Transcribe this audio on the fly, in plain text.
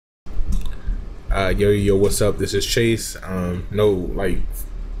Yo, what's up? This is Chase. No, like,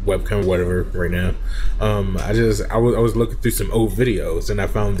 webcam, whatever, right now. I was looking through some old videos, and I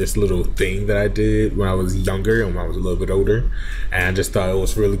found this little thing that I did when I was younger and when I was a little bit older, and I just thought it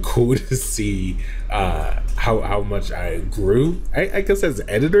was really cool to see how much I grew. I guess as an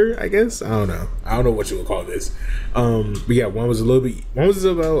editor, I don't know what you would call this. But yeah, one was about,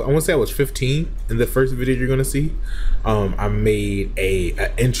 I want to say I was 15 in the first video you're gonna see. I made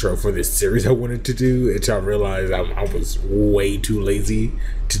a intro for this series I wanted to do, until I realized I was way too lazy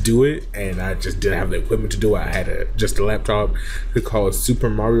to do it, and I just didn't have the equipment to do it. I had just a laptop. It called Super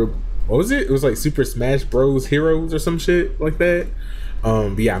Mario. What was it? It was like Super Smash Bros. Heroes or some shit like that.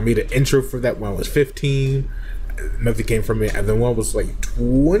 But yeah, I made an intro for that when I was 15. Nothing came from it, and then when I was like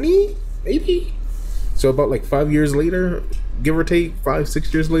 20, maybe. So about like 5 years later, give or take,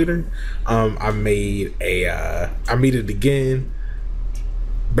 5-6 years later, I made it again,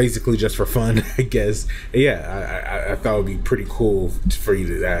 basically just for fun, I guess. And yeah, I thought it would be pretty cool for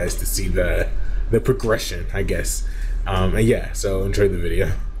you guys to see the progression, I guess. And yeah, so enjoy the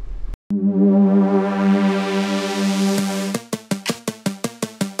video.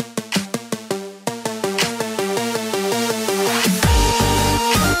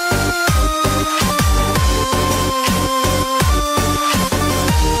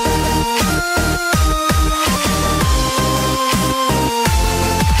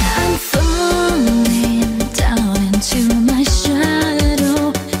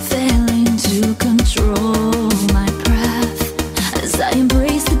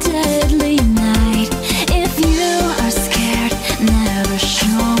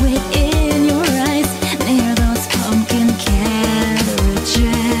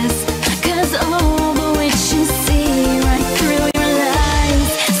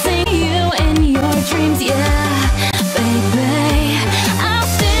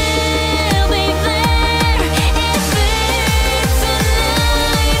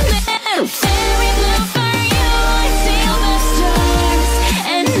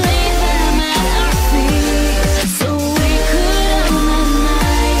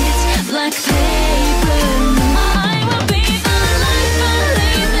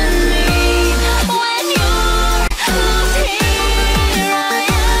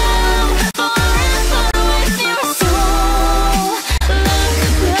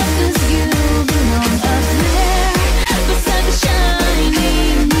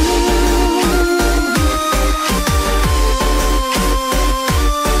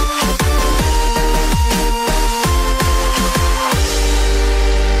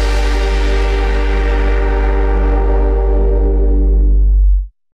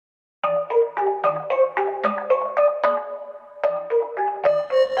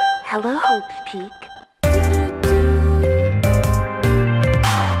 Hello, Hope's Peak.